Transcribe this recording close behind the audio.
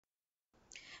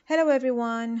Hello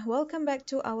everyone, welcome back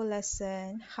to our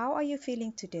lesson. How are you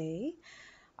feeling today?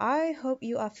 I hope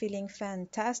you are feeling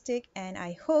fantastic and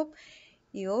I hope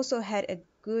you also had a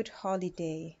good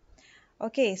holiday.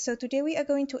 Okay, so today we are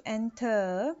going to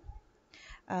enter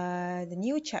the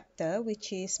new chapter,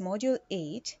 which is Module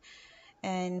 8.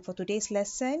 And for today's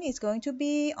lesson, it's going to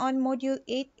be on Module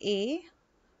 8A,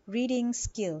 Reading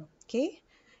Skill. Okay,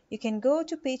 you can go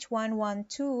to page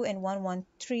 112 and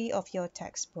 113 of your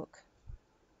textbook.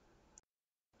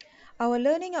 Our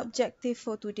learning objective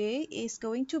for today is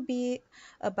going to be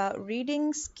about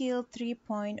reading skill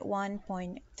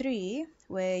 3.1.3,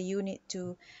 where you need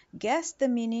to guess the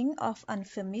meaning of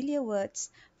unfamiliar words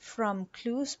from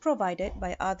clues provided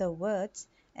by other words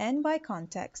and by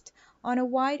context on a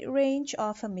wide range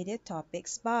of familiar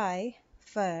topics by,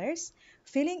 first,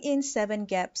 filling in 7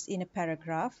 gaps in a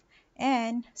paragraph,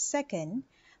 and second,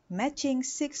 matching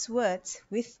 6 words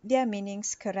with their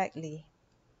meanings correctly.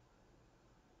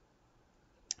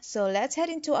 So let's head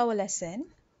into our lesson.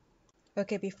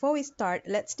 Okay, before we start,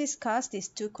 let's discuss these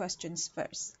 2 questions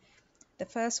first. The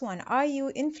first one, are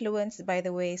you influenced by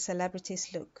the way celebrities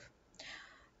look?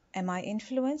 Am I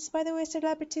influenced by the way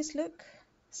celebrities look?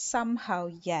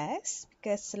 Somehow, yes,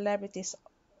 because celebrities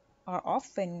are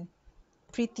often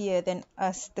prettier than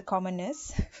us, the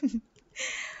commoners.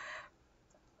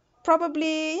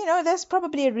 Probably, there's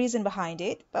probably a reason behind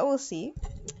it, but we'll see.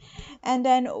 And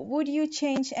then, would you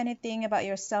change anything about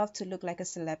yourself to look like a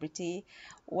celebrity?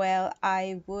 Well,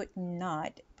 I would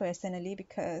not personally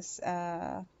because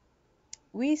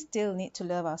we still need to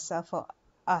love ourselves for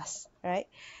us, right?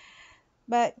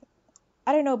 But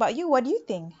I don't know about you. What do you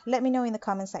think? Let me know in the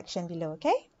comment section below,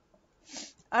 okay?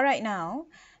 All right, now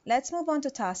let's move on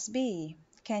to task B.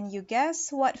 Can you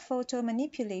guess what photo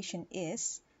manipulation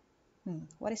is?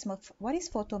 What is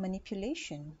photo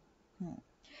manipulation?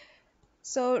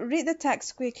 So read the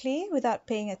text quickly without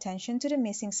paying attention to the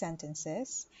missing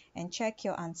sentences and check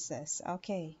your answers.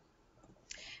 Okay.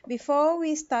 Before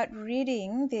we start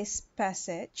reading this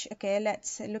passage, okay,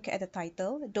 let's look at the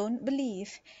title. Don't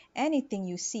believe anything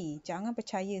you see. Jangan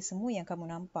percaya semua yang kamu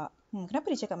nampak.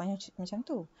 Kenapa dia cakap macam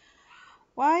tu?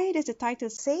 Why does the title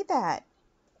say that?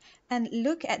 And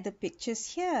look at the pictures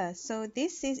here. So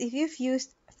this is, if you've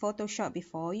used Photoshop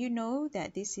before, you know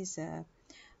that this is a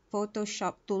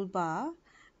Photoshop toolbar,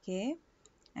 okay,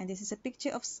 and this is a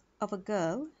picture of a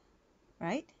girl,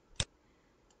 right?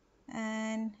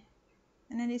 And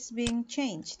then it's being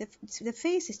changed. The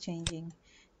face is changing,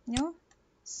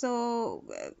 so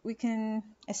we can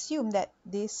assume that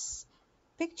this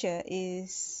picture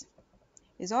is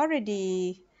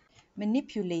already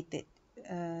manipulated.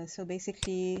 So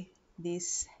basically,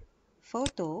 this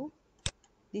photo,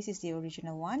 this is the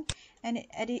original one, and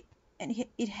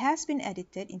it has been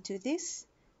edited into this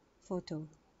photo,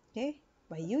 okay,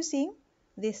 by using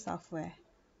this software,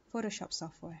 Photoshop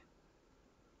software.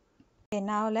 Okay,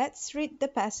 now let's read the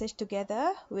passage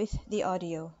together with the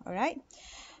audio. All right,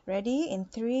 ready? In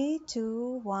 3,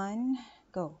 2, 1,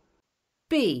 go.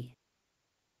 B.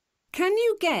 Can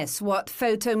you guess what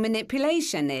photo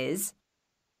manipulation is?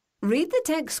 Read the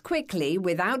text quickly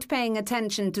without paying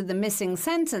attention to the missing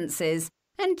sentences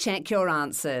and check your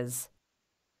answers.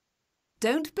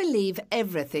 Don't believe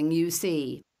everything you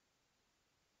see.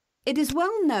 It is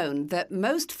well known that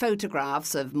most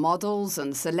photographs of models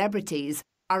and celebrities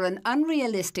are an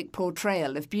unrealistic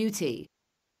portrayal of beauty.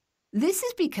 This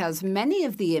is because many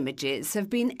of the images have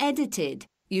been edited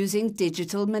using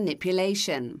digital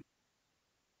manipulation.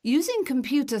 Using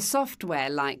computer software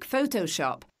like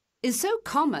Photoshop is so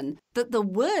common that the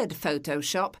word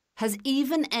Photoshop has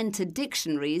even entered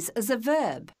dictionaries as a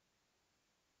verb.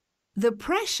 The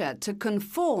pressure to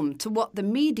conform to what the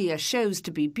media shows to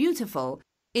be beautiful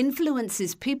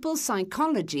influences people's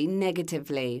psychology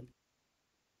negatively.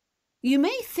 You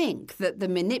may think that the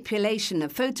manipulation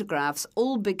of photographs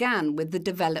all began with the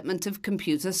development of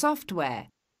computer software,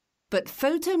 but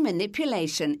photo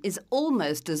manipulation is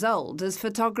almost as old as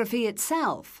photography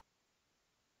itself.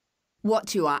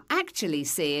 What you are actually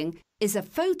seeing is a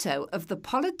photo of the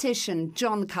politician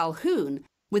John Calhoun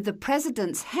with the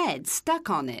president's head stuck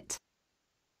on it.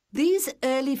 These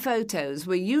early photos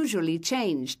were usually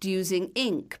changed using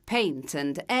ink, paint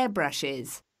and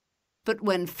airbrushes. But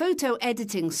when photo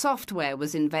editing software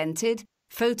was invented,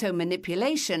 photo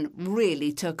manipulation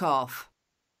really took off.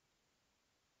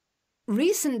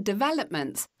 Recent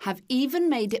developments have even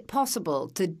made it possible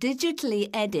to digitally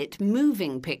edit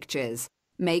moving pictures,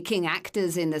 making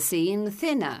actors in a scene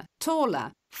thinner,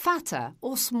 taller, fatter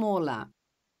or smaller.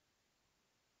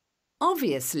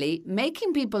 Obviously,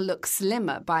 making people look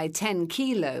slimmer by 10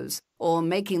 kilos or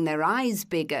making their eyes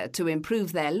bigger to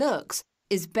improve their looks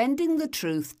is bending the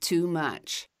truth too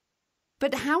much.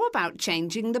 But how about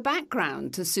changing the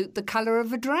background to suit the colour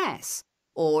of a dress?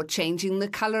 Or changing the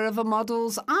colour of a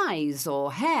model's eyes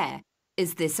or hair?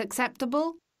 Is this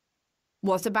acceptable?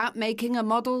 What about making a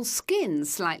model's skin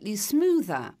slightly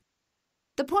smoother?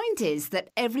 The point is that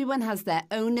everyone has their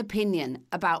own opinion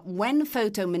about when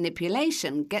photo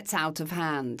manipulation gets out of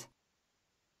hand.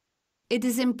 It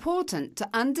is important to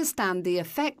understand the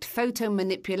effect photo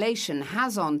manipulation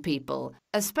has on people,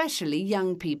 especially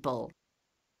young people.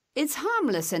 It's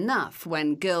harmless enough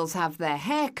when girls have their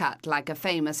hair cut like a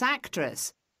famous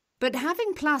actress, but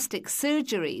having plastic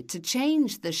surgery to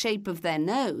change the shape of their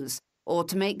nose or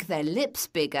to make their lips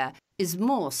bigger is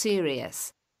more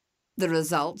serious. The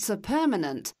results are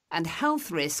permanent and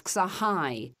health risks are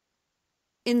high.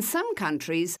 In some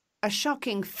countries, a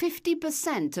shocking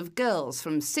 50% of girls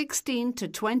from 16 to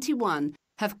 21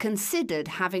 have considered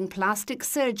having plastic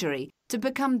surgery to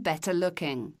become better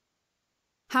looking.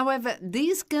 However,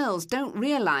 these girls don't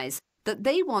realise that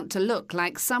they want to look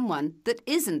like someone that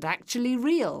isn't actually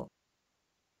real.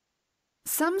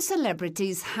 Some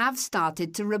celebrities have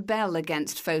started to rebel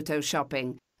against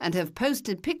photoshopping and have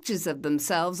posted pictures of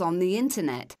themselves on the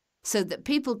internet so that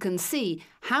people can see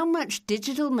how much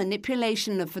digital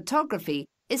manipulation of photography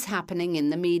is happening in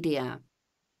the media.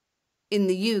 In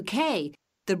the UK,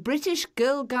 the British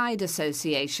Girl Guide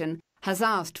Association has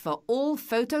asked for all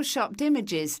photoshopped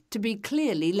images to be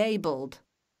clearly labelled.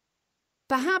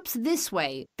 Perhaps this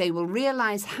way they will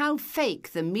realise how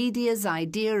fake the media's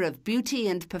idea of beauty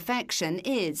and perfection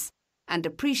is and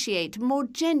appreciate more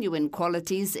genuine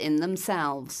qualities in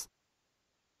themselves.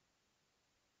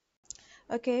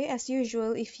 Okay, as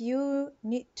usual, if you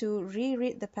need to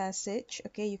reread the passage,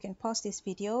 okay, you can pause this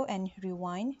video and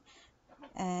rewind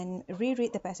and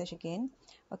reread the passage again.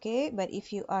 Okay, but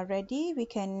if you are ready, we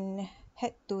can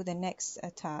head to the next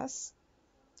task.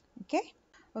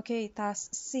 Okay, task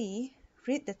C,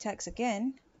 read the text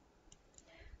again.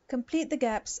 Complete the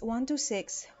gaps 1 to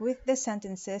 6 with the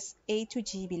sentences A to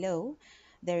G below.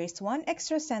 There is one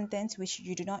extra sentence which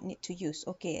you do not need to use.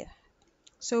 Okay,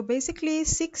 so basically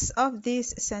 6 of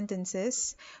these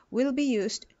sentences will be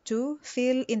used to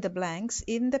fill in the blanks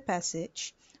in the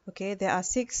passage. Okay, there are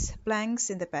 6 blanks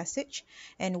in the passage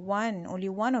and only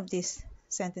one of these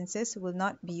sentences will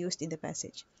not be used in the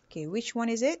passage. Okay, which one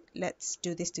is it? Let's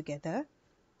do this together.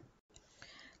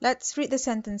 Let's read the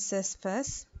sentences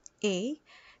first. A.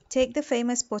 Take the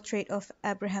famous portrait of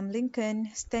Abraham Lincoln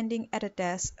standing at a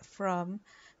desk from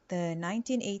the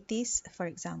 1980s, for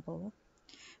example.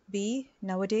 B.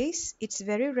 Nowadays, it's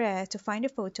very rare to find a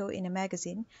photo in a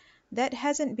magazine that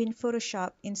hasn't been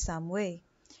photoshopped in some way.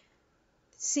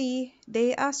 C.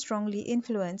 They are strongly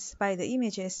influenced by the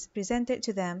images presented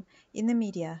to them in the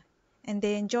media, and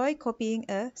they enjoy copying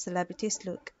a celebrity's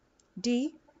look.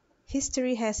 D.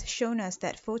 History has shown us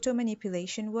that photo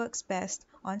manipulation works best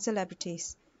on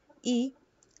celebrities. E.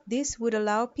 This would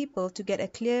allow people to get a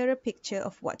clearer picture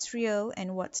of what's real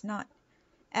and what's not.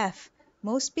 F.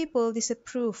 Most people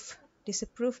disapprove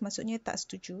maksudnya tak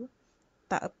setuju,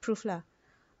 tak approve lah,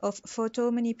 of photo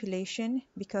manipulation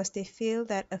because they feel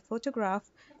that a photograph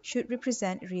should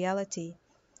represent reality.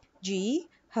 G.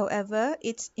 However,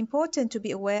 it's important to be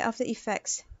aware of the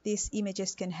effects these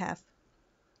images can have.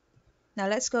 Now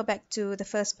let's go back to the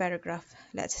first paragraph.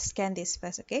 Let's scan this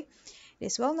first, okay? It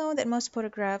is well known that most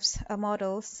photographs of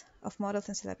models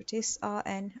and celebrities are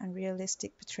an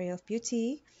unrealistic portrayal of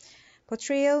beauty.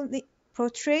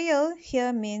 Portrayal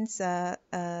here means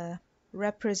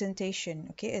representation,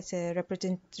 okay? It's a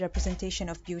representation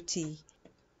of beauty.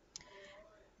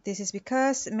 This is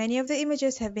because many of the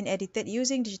images have been edited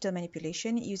using digital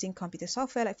manipulation. Using computer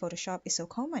software like Photoshop is so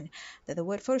common that the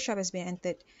word Photoshop has been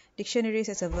entered dictionaries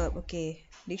as a verb. Okay,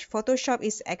 Photoshop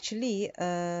is actually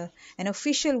an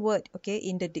official word, okay,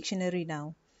 in the dictionary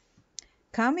now,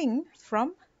 coming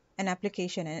from an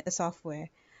application and a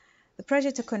software. The pressure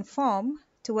to conform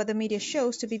to what the media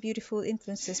shows to be beautiful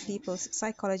influences people's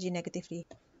psychology negatively.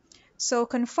 So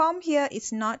conform here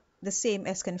is not the same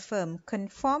as confirm.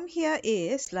 Conform here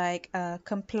is like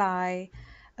comply,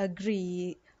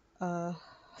 agree,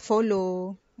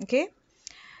 follow, okay?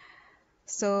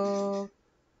 So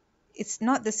it's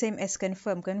not the same as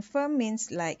confirm. Confirm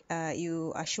means like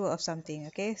you are sure of something,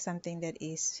 okay? Something that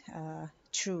is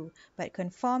true. But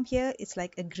conform here is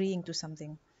like agreeing to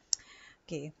something.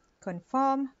 Okay,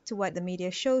 conform to what the media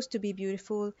shows to be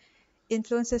beautiful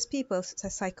influences people's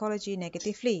psychology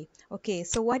negatively. Okay,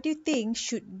 so what do you think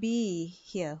should be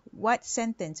here? What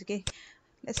sentence? Okay,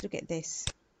 let's look at this.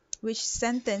 Which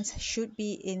sentence should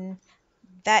be in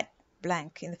that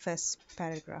blank in the first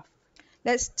paragraph?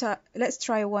 Let's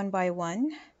try one by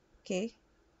one. Okay,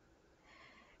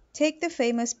 Take the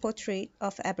famous portrait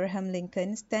of Abraham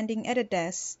Lincoln standing at a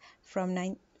desk from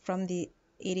the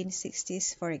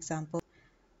 1860s, for example.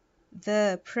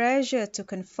 The pressure to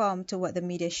conform to what the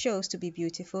media shows to be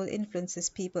beautiful influences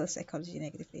people's psychology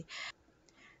negatively.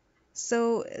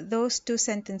 So those two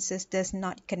sentences does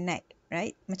not connect,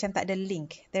 right? Macam tak ada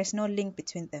link. There's no link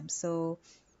between them. So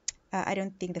I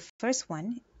don't think the first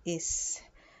one is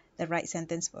the right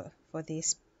sentence for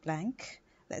this blank.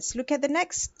 Let's look at the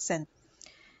next sentence.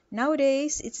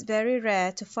 Nowadays, it's very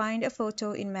rare to find a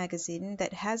photo in magazine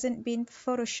that hasn't been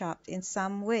photoshopped in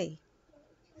some way.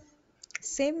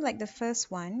 Same like the first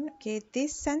one, okay,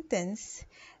 this sentence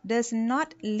does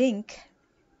not link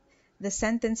the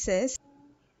sentences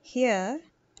here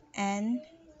and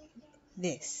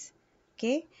this,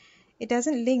 okay? It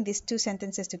doesn't link these two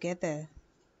sentences together.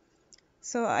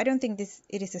 So I don't think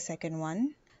it is the second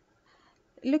one.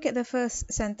 Look at the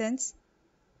first sentence.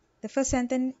 The first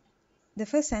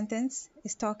sentence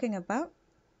is talking about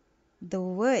the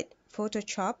word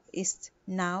Photoshop is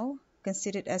now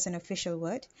considered as an official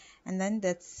word, and then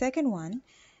the second one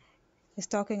is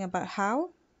talking about how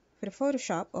for the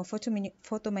Photoshop or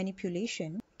photo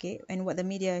manipulation, okay, and what the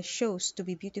media shows to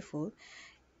be beautiful,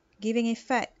 giving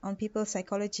effect on people's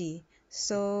psychology.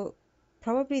 So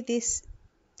probably this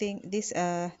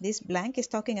blank is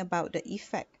talking about the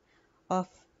effect of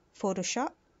Photoshop.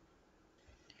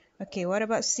 Okay, what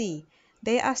about C?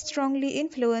 They are strongly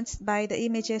influenced by the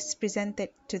images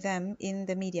presented to them in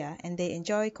the media, and they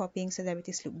enjoy copying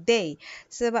celebrities' look. They.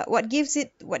 So, but what gives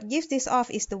this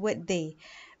off is the word they.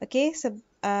 Okay, so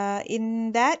in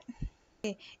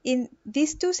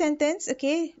these two sentences,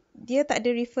 okay, dia tak ada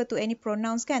refer to any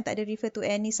pronouns kan, tak ada refer to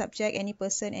any subject, any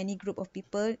person, any group of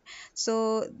people.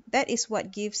 So that is what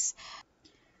gives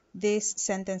this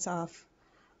sentence off.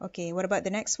 Okay, what about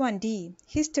the next one? D.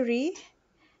 History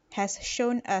has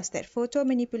shown us that photo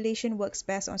manipulation works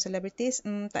best on celebrities.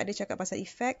 Tak ada cakap pasal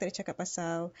effect, tak ada cakap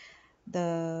pasal the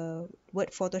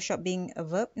word Photoshop being a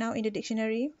verb now in the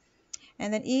dictionary.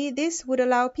 And then E, this would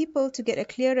allow people to get a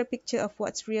clearer picture of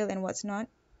what's real and what's not.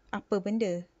 Apa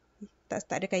benda? Tak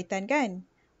ada kaitan kan?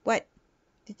 What?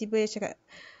 Tiba-tiba dia cakap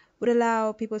would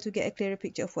allow people to get a clearer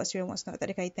picture of what's real and what's not. Tak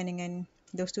ada kaitan dengan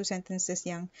those two sentences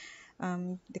yang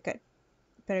dekat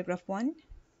paragraph 1.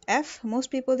 F,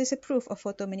 most people disapprove of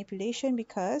photo manipulation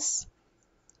because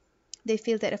they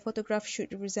feel that a photograph should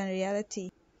represent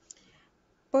reality.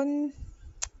 Pun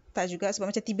tak juga sebab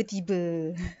macam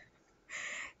tiba-tiba.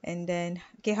 And then,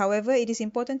 okay, however, it is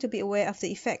important to be aware of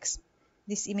the effects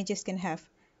these images can have.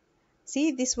 See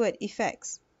this word,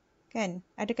 effects. Kan?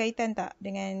 Ada kaitan tak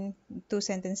dengan two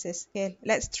sentences? Okay,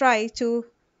 let's try to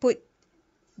put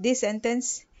this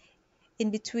sentence in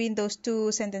between those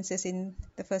two sentences in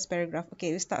the first paragraph.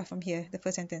 Okay, we'll start from here, the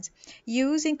first sentence.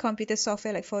 Using computer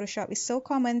software like Photoshop is so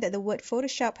common that the word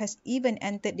Photoshop has even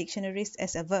entered dictionaries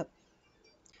as a verb.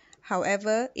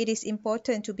 However, it is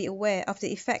important to be aware of the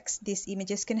effects these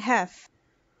images can have.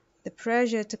 The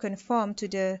pressure to conform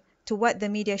to what the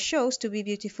media shows to be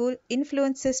beautiful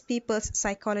influences people's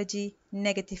psychology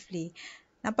negatively.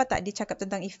 Nampak tak dia cakap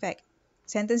tentang effect?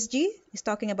 Sentence G is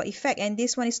talking about effect, and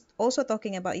this one is also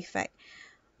talking about effect.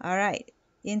 Alright,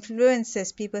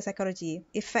 influences people's psychology,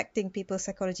 affecting people's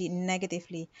psychology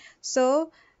negatively.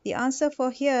 So the answer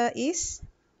for here is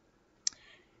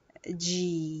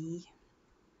G.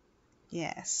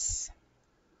 Yes.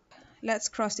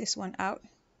 Let's cross this one out.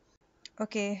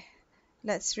 Okay,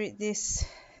 let's read this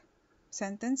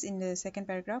sentence in the second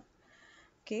paragraph.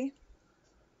 Okay.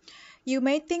 You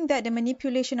may think that the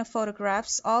manipulation of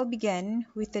photographs all began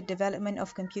with the development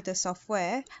of computer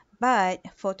software, but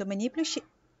photo manipulation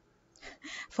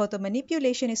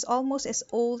is almost as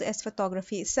old as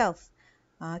photography itself.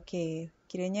 Okay,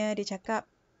 kiranya dia cakap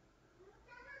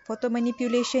photo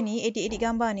manipulation ni, edit-edit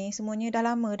gambar ni, semuanya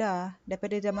dah lama dah.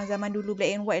 Daripada zaman-zaman dulu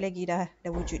black and white lagi dah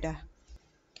wujud dah.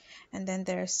 And then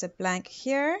there's a blank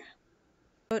here.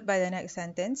 Followed by the next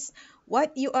sentence.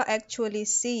 What you are actually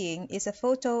seeing is a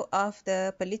photo of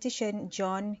the politician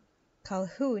John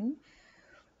Calhoun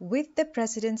with the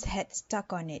president's head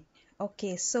stuck on it.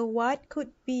 Okay, so what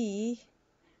could be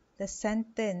the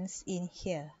sentence in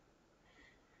here?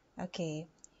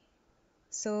 Okay,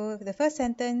 so the first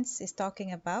sentence is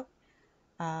talking about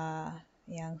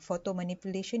yang photo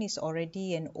manipulation is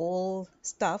already an old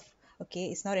stuff. Okay,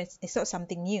 it's not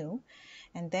something new.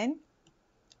 And then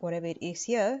whatever it is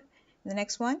here, the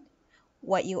next one,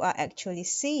 what you are actually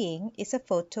seeing is a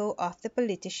photo of the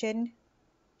politician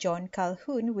John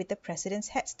Calhoun with the president's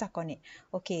head stuck on it.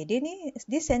 Okay,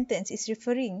 this sentence is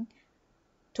referring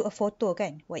to a photo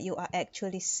kan? What you are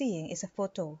actually seeing is a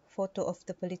photo of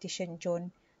the politician John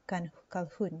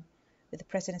Calhoun with the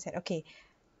president's head. Okay,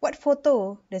 what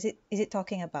photo is it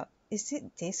talking about? Is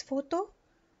it this photo?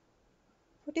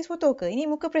 This photo ke?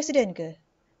 Ini muka presiden ke?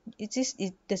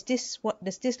 Does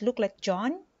this look like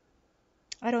John?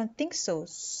 I don't think so.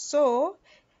 So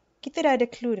kita dah ada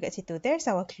clue dekat situ. There's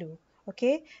our clue.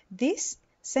 Okay, this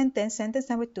sentence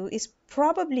number 2, is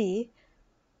probably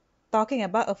talking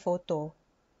about a photo,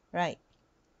 right?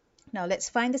 Now let's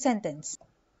find the sentence.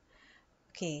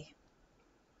 Okay,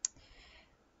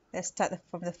 let's start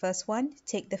from the first one.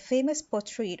 Take the famous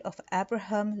portrait of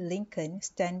Abraham Lincoln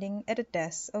standing at a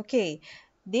desk. Okay,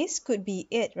 this could be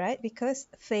it, right? Because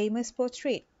famous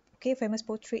portrait. Okay, famous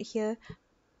portrait here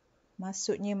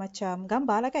maksudnya macam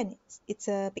gambar lah kan? It's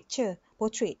a picture,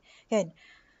 portrait kan?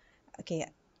 Okay,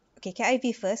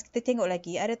 KIV first. Kita tengok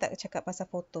lagi ada tak cakap pasal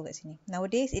foto kat sini.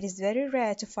 Nowadays, it is very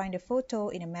rare to find a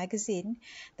photo in a magazine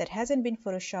that hasn't been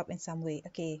photoshopped in some way.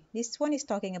 Okay, this one is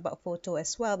talking about photo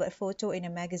as well, but photo in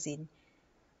a magazine.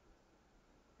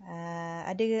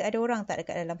 Ada orang tak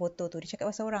dekat dalam foto tu? Dia cakap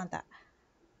pasal orang tak?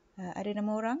 Ada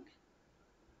nama orang?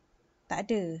 Tak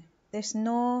ada. There's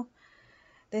no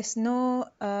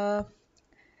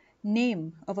name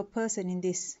of a person in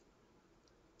this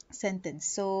sentence.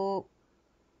 So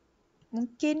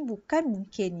mungkin bukan,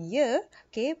 mungkin ya.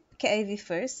 Okay, KIV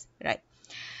first, right?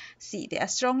 See, they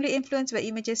are strongly influenced by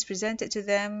images presented to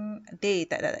them. They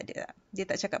tak. Dia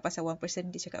tak cakap pasal one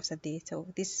person, dia cakap pasal they.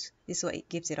 So this is what it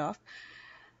gives it off.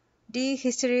 The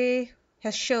history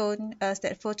has shown us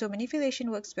that photo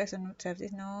manipulation works best on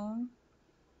services. No.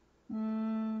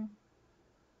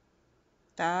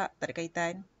 Tak ada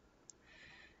kaitan.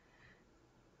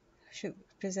 Should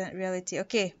present reality.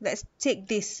 Okay, let's take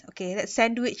this. Okay, let's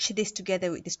sandwich this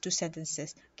together with these two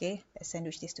sentences. Okay, let's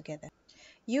sandwich this together.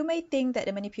 You may think that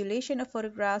the manipulation of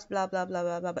photographs, blah, blah, blah,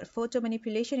 blah, blah, but photo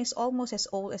manipulation is almost as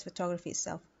old as photography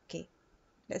itself. Okay,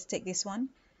 let's take this one.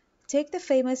 Take the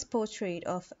famous portrait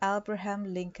of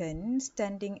Abraham Lincoln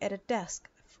standing at a desk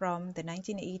from the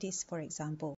 1980s, for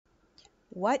example.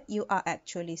 What you are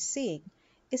actually seeing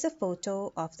is a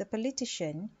photo of the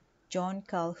politician John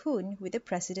Calhoun with the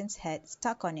president's head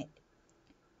stuck on it.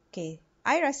 Okay,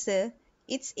 I rasa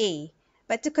it's A.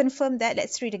 But to confirm that,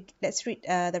 let's read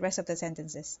the rest of the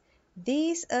sentences.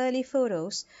 These early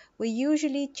photos were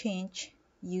usually changed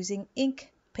using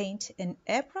ink, paint, and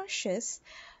airbrushes,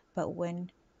 but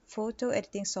when photo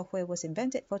editing software was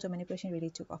invented, photo manipulation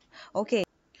really took off. Okay,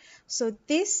 so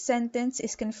this sentence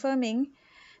is confirming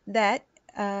that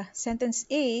sentence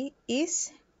A is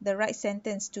the right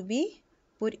sentence to be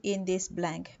put in this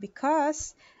blank,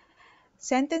 because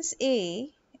sentence A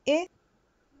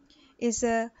is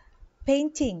a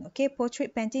painting, okay,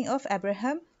 portrait painting of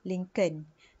Abraham Lincoln.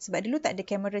 Sebab dulu tak ada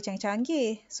kamera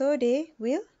canggih-canggih, so they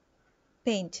will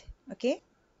paint, okay.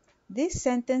 This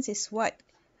sentence is what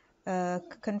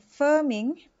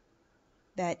confirming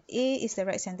that A is the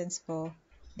right sentence for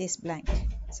this blank.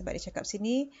 Sebab dia cakap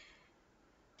sini,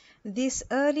 these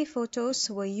early photos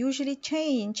were usually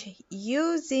changed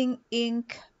using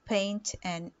ink, paint,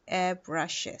 and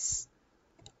airbrushes.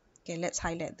 Okay, let's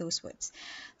highlight those words.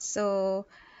 So,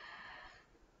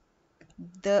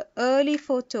 the early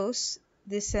photos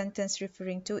this sentence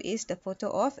referring to is the photo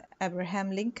of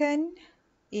Abraham Lincoln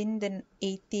in the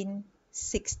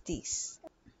 1860s.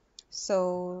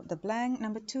 So, the blank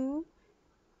number 2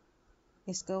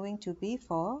 is going to be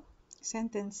for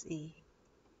sentence A.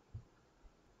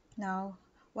 Now,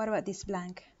 what about this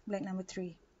blank? Blank number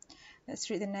 3. Let's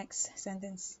read the next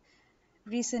sentence.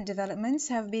 Recent developments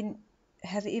have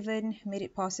even made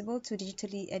it possible to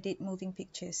digitally edit moving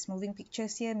pictures. Moving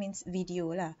pictures here means video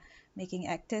lah, making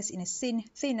actors in a scene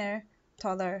thinner,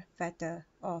 taller, fatter,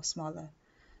 or smaller.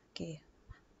 Okay,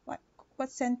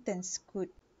 what sentence could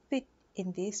fit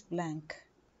in this blank?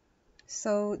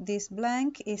 So this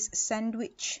blank is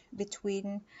sandwiched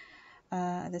between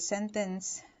the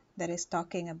sentence that is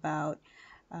talking about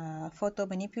photo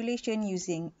manipulation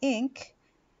using ink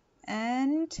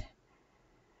and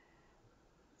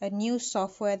a new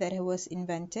software that was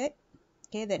invented,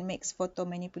 okay, that makes photo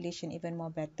manipulation even more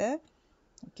better,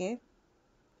 okay.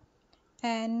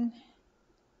 And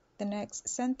the next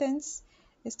sentence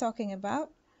is talking about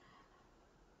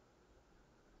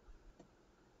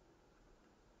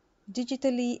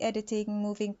digitally editing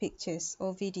moving pictures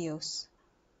or videos.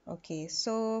 Okay,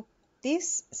 so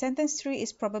this sentence 3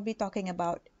 is probably talking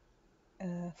about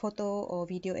photo or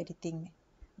video editing,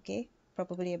 okay,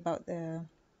 probably about a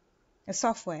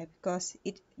software, because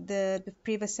the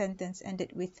previous sentence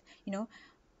ended with,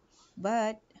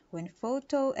 but when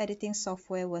photo editing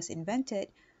software was invented,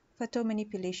 photo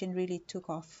manipulation really took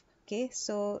off. Okay,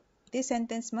 so this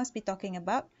sentence must be talking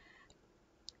about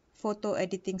photo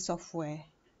editing software.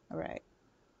 All right.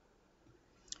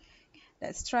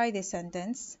 Let's try this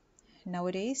sentence.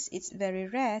 Nowadays, it's very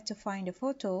rare to find a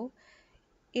photo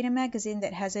in a magazine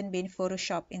that hasn't been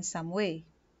photoshopped in some way.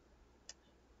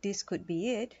 This could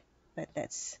be it, but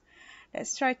let's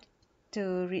try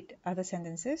to read other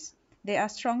sentences. They are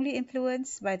strongly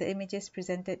influenced by the images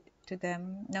presented to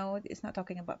them. No, it's not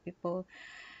talking about people.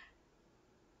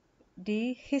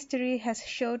 The history has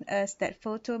shown us that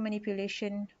photo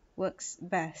manipulation works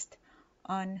best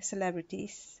on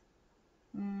celebrities.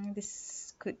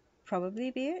 This could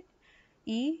probably be it.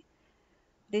 E.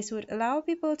 This would allow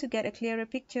people to get a clearer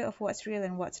picture of what's real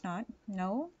and what's not.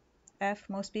 No. F.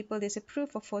 Most people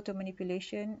disapprove of photo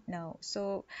manipulation. No.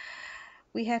 So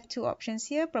we have two options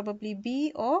here, probably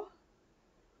B or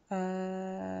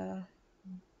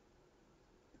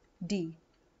D.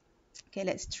 Okay,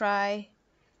 let's try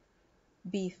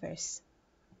B first.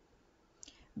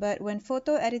 But when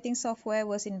photo editing software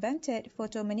was invented,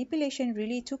 photo manipulation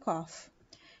really took off.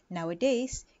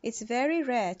 Nowadays, it's very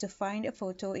rare to find a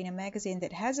photo in a magazine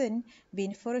that hasn't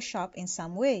been photoshopped in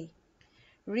some way.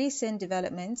 Recent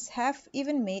developments have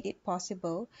even made it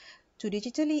possible to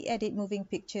digitally edit moving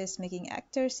pictures, making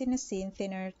actors in a scene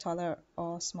thinner, taller,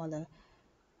 or smaller.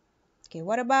 Okay,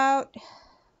 what about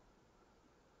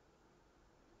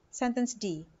sentence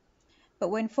D? But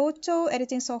when photo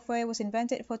editing software was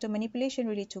invented, photo manipulation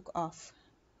really took off.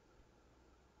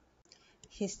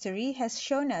 History has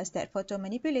shown us that photo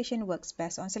manipulation works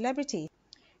best on celebrities.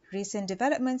 Recent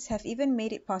developments have even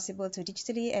made it possible to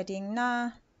digitally edit.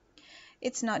 Nah,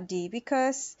 it's not D,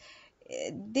 because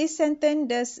this sentence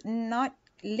does not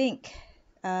link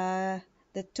the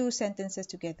two sentences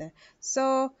together.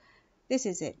 So this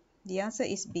is it. The answer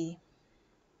is B.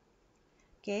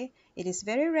 Okay, it is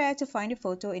very rare to find a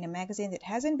photo in a magazine that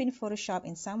hasn't been photoshopped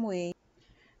in some way.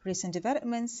 Recent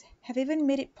developments have even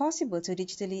made it possible to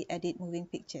digitally edit moving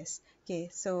pictures. Okay,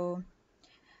 so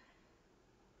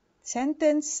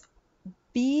sentence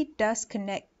B does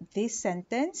connect this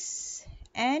sentence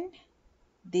and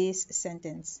this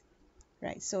sentence.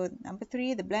 Right, so number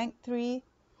 3, the blank 3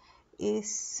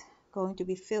 is going to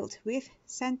be filled with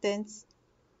sentence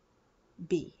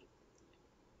B.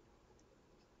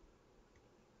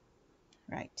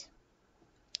 Right.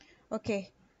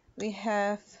 Okay, we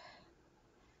have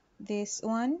this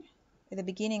one at the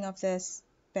beginning of this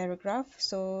paragraph,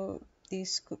 so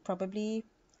this could probably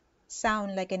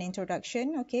sound like an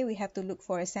introduction. Okay, we have to look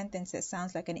for a sentence that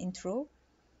sounds like an intro.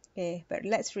 Okay, but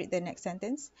let's read the next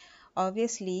sentence.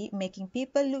 Obviously, making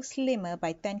people look slimmer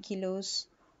by 10 kilos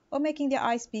or making their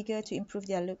eyes bigger to improve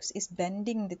their looks is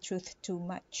bending the truth too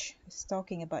much. It's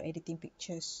talking about editing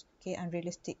pictures, okay,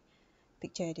 unrealistic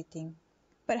picture editing.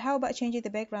 But how about changing the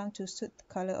background to suit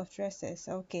the color of dresses?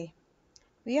 Okay,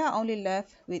 we are only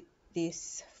left with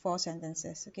these 4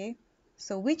 sentences, okay?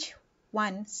 So which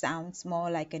one sounds more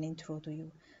like an intro to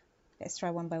you? Let's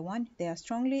try one by one. They are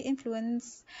strongly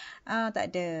influenced. Tak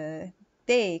ada.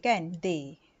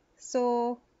 They.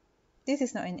 So this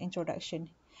is not an introduction.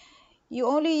 You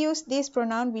only use this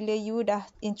pronoun bila you dah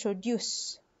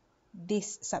introduce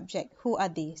this subject. Who are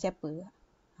they? Siapa?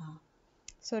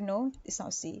 So no, it's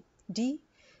not C. D.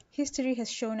 History has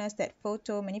shown us that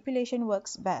photo manipulation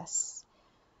works best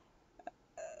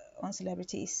on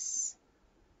celebrities.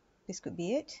 This could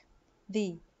be it.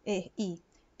 E.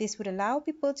 This would allow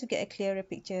people to get a clearer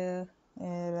picture.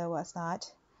 What's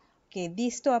that? Okay,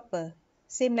 this tu apa?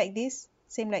 Same like this,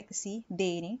 same like C,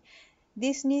 they ni.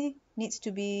 This needs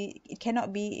to be, it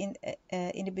cannot be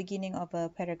in the beginning of a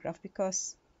paragraph,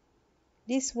 because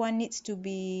this one needs to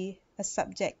be a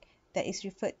subject that is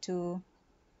referred to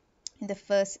in the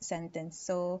first sentence.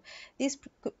 So this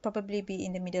could probably be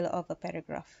in the middle of a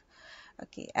paragraph.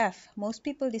 Okay, F. Most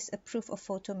people disapprove of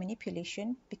photo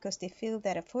manipulation because they feel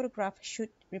that a photograph should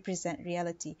represent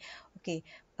reality. Okay,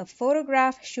 a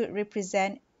photograph should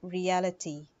represent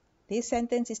reality. This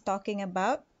sentence is talking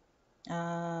about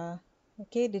the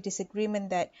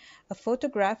disagreement that a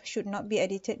photograph should not be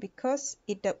edited because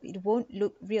it won't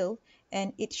look real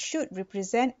and it should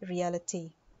represent reality.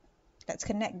 Let's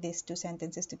connect these two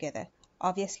sentences together.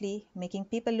 Obviously, making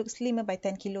people look slimmer by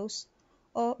 10 kilos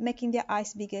or making their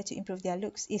eyes bigger to improve their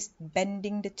looks is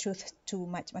bending the truth too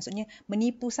much. Maksudnya,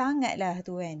 menipu sangat lah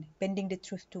tu kan. Bending the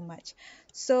truth too much.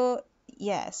 So,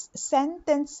 yes,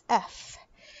 sentence F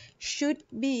should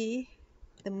be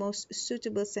the most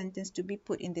suitable sentence to be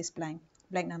put in this blank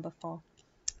number 4.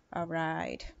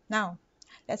 Alright, now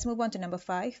let's move on to number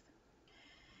 5.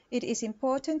 It is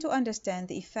important to understand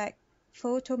the effect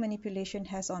photo manipulation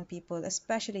has on people,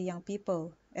 especially young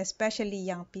people.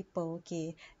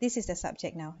 Okay, this is the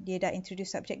subject now. Dia dah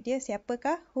introduce subject dia.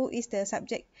 Siapakah? Who is the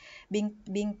subject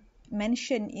being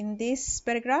mentioned in this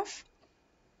paragraph?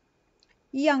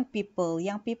 Young people.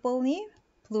 Young people ni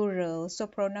plural. So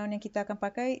pronoun yang kita akan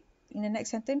pakai in the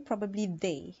next sentence probably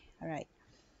they. Alright.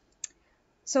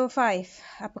 So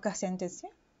 5. Apakah sentence?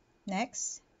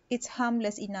 Next. It's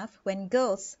harmless enough when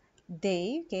girls,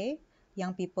 they, okay,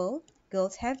 young people,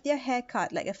 girls have their hair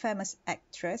cut like a famous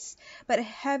actress, but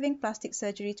having plastic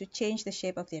surgery to change the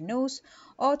shape of their nose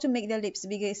or to make their lips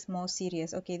bigger is more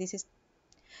serious. Okay, this is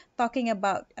talking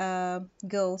about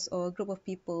girls or a group of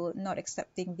people not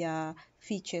accepting their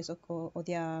features or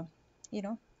their,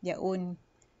 their own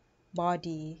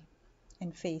body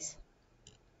and face.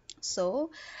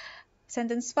 So,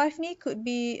 sentence 5 ni could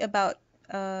be about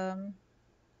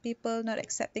people not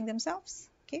accepting themselves,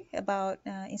 okay, about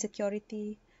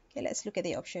insecurity. Okay, let's look at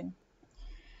the option.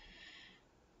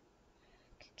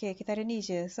 Okay, kita ada ni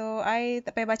je. So, I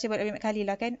tak payah baca banyak kali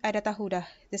lah kan. I dah tahu dah.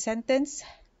 The sentence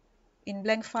in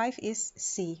blank 5 is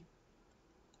C.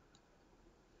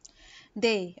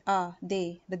 They,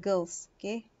 the girls,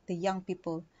 okay, the young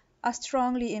people, are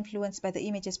strongly influenced by the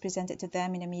images presented to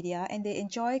them in the media and they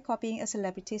enjoy copying a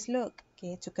celebrity's look.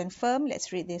 Okay, to confirm,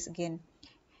 let's read this again.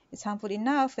 It's harmful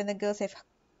enough when the girls have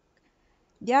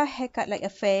their haircut like a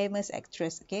famous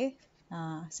actress, okay?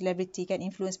 Celebrity can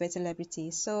influence by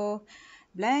celebrity. So,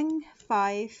 blank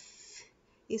 5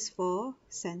 is for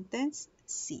sentence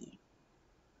C.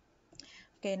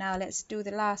 Okay, now let's do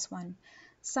the last one.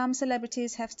 Some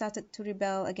celebrities have started to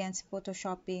rebel against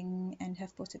photoshopping and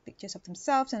have posted pictures of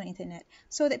themselves on the internet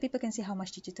so that people can see how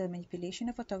much digital manipulation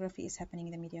of photography is happening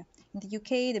in the media. In the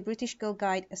UK, the British Girl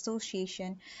Guide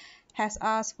Association has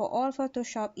asked for all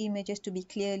Photoshop images to be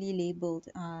clearly labelled.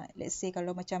 Let's say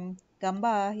kalau macam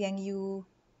gambar yang you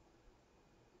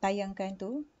tayangkan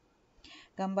tu,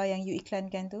 gambar yang you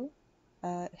iklankan tu,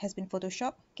 has been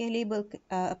photoshopped, okay, label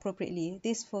appropriately.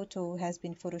 This photo has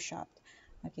been photoshopped.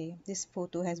 Okay, this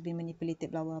photo has been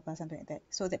manipulated, blah blah blah, something like that,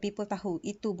 so that people tahu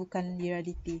itu bukan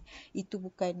reality, itu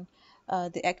bukan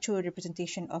the actual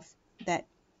representation of that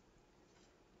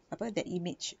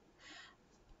image.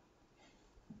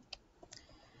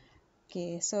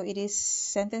 Okay, so it is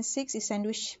sentence 6 is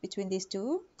sandwiched between these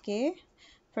two. Okay,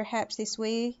 perhaps this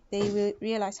way they will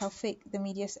realize how fake the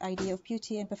media's idea of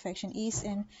beauty and perfection is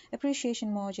and appreciation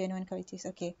more genuine qualities.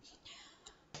 Okay.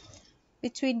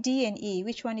 Between D and E,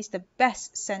 which one is the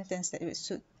best sentence that would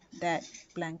suit that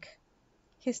blank?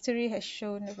 History has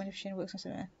shown that manipulation works.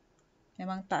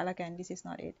 Memang tak lah kan, this is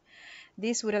not it.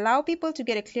 This would allow people to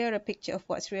get a clearer picture of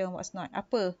what's real and what's not.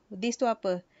 Apa? These two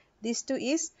apa? These two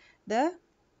is the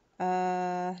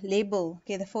label.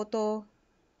 Okay, the photo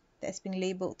that's been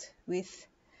labeled with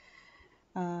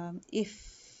if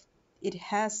it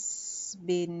has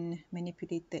been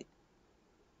manipulated.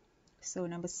 So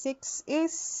number 6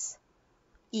 is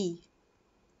E.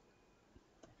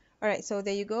 Alright, so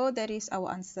there you go. That is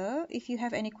our answer. If you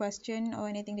have any question or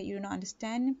anything that you do not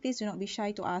understand, please do not be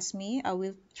shy to ask me. I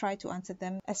will try to answer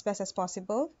them as best as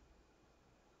possible.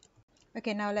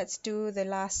 Okay, now let's do the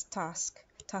last task.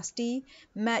 Task D,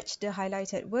 match the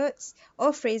highlighted words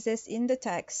or phrases in the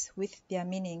text with their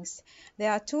meanings.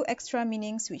 There are 2 extra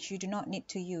meanings which you do not need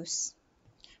to use.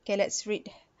 Okay, let's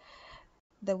read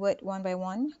the word one by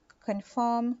one.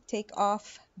 Conform, take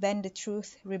off, bend the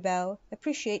truth, rebel,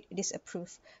 appreciate, disapprove.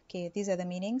 Okay, these are the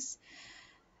meanings.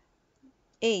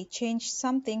 A, change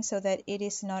something so that it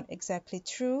is not exactly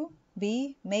true.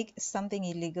 B, make something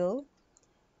illegal.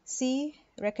 C,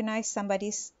 recognize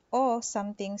somebody's or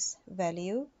something's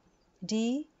value.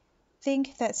 D,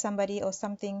 think that somebody or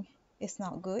something is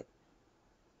not good.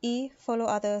 E, follow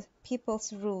other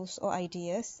people's rules or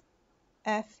ideas.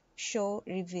 F, show,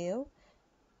 reveal.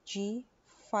 G,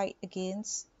 fight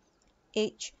against.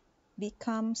 H,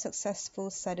 become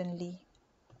successful suddenly.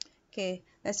 Okay,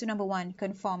 let's do number 1,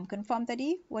 conform. Conform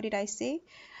tadi, what did I say?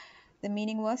 The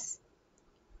meaning was,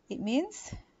 it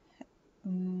means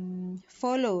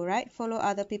follow, right? Follow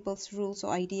other people's rules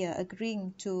or idea,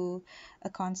 agreeing to a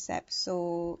concept.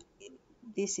 So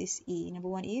this is E. Number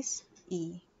 1 is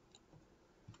E.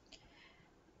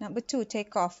 Number 2,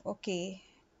 take off. Okay,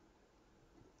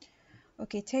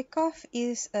 take off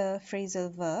is a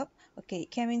phrasal verb. Okay,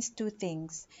 it can mean 2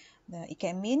 things. It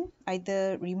can mean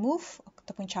either remove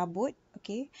ataupun cabut,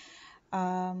 okay,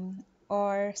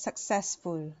 or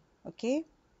successful, okay.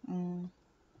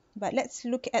 But let's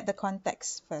look at the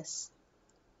context first.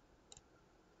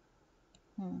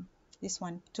 This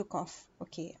one, took off.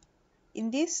 Okay,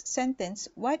 in this sentence,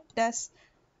 what does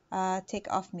take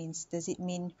off means? Does it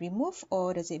mean remove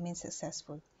or does it mean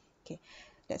successful? Okay,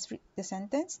 let's read the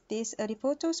sentence. These early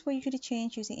photos were usually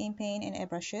changed using ink paint and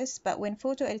airbrushes, but when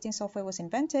photo editing software was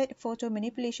invented, photo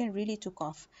manipulation really took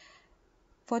off.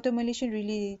 photomulation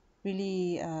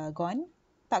really gone?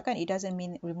 Takkan it doesn't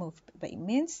mean removed, but it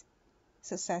means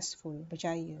successful,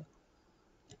 berjaya.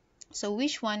 So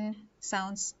which one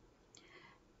sounds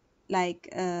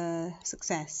like a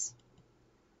success?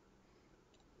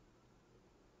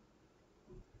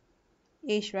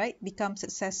 Ish, right? Become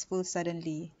successful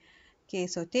suddenly. Okay,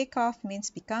 so take off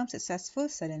means become successful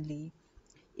suddenly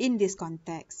in this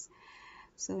context.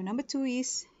 So number 2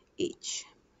 is H.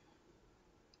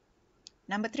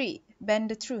 Number 3,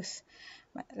 bend the truth.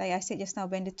 Like I said just now,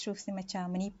 bend the truth ni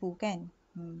macam menipu kan?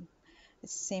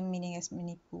 It's the same meaning as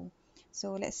menipu.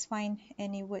 So let's find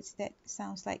any words that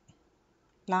sounds like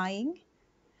lying.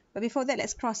 But before that,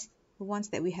 let's cross the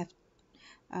ones that we have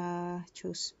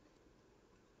choose.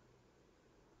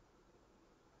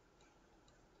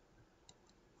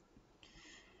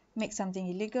 Make something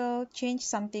illegal, change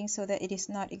something so that it is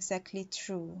not exactly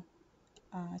true.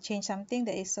 Change something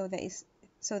that is so that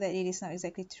it is not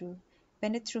exactly true.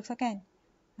 Bend the truth lah kan?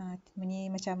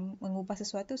 Macam mengubah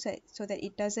sesuatu so that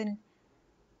it doesn't,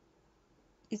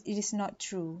 it is not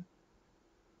true.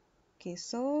 Okay,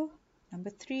 so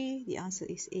number 3, the answer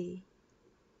is A.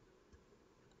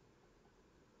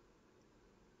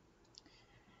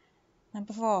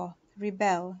 Number 4,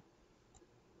 rebel.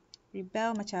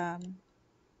 Rebel macam,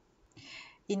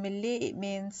 in Malay it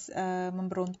means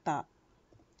memberontak.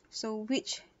 So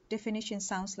which definition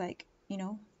sounds like,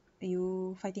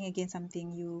 you fighting against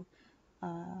something,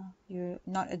 you're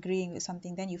not agreeing with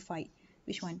something, then you fight.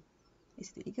 Which one?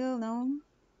 Is it illegal? No.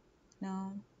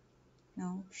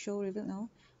 Show, reveal? No.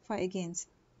 Fight against.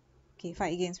 Okay,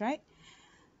 fight against, right?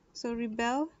 So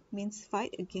rebel means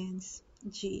fight against.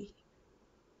 G.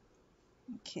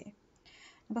 Okay.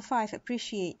 Number 5,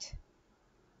 appreciate.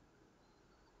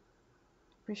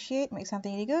 Appreciate, make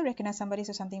something illegal, recognize somebody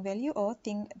or something value, or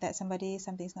think that something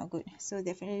is not good. So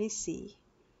definitely C.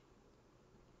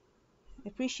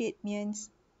 Appreciate means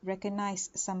recognize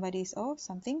somebody's or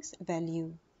something's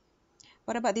value.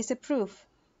 What about disapprove?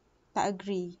 Tak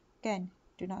agree, kan?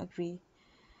 Do not agree.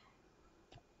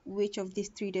 Which of these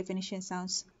 3 definitions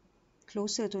sounds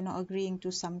closer to not agreeing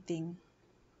to something?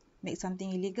 Make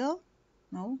something illegal?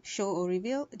 No. Show or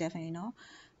reveal? Definitely no.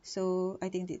 So I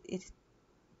think that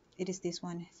it is this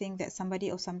one. Think that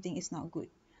somebody or something is not good.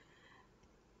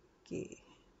 Okay.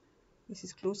 This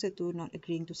is closer to not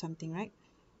agreeing to something, right?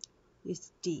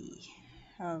 It's D.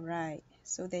 Alright.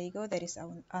 So there you go. That is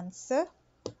our answer.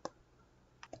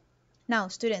 Now,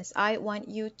 students, I want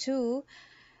you to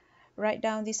write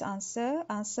down this answer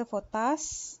for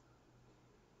task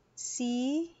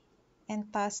C and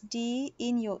task D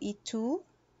in your E2.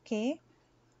 Okay,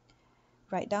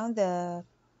 write down the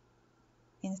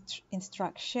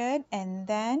instruction and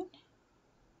then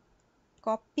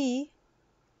copy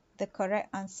the correct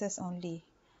answers only.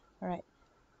 Alright,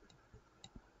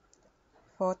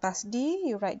 for task D,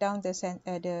 you write down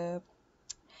the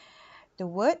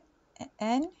word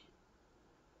and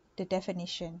the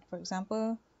definition. For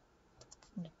example,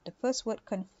 the first word,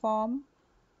 conform,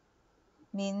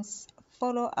 means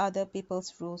follow other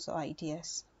people's rules or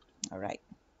ideas. Alright,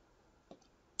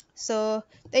 so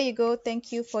there you go.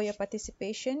 Thank you for your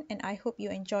participation, and I hope you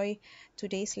enjoy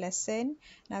today's lesson.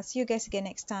 And I'll see you guys again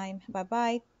next time. Bye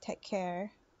bye. Take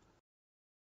care.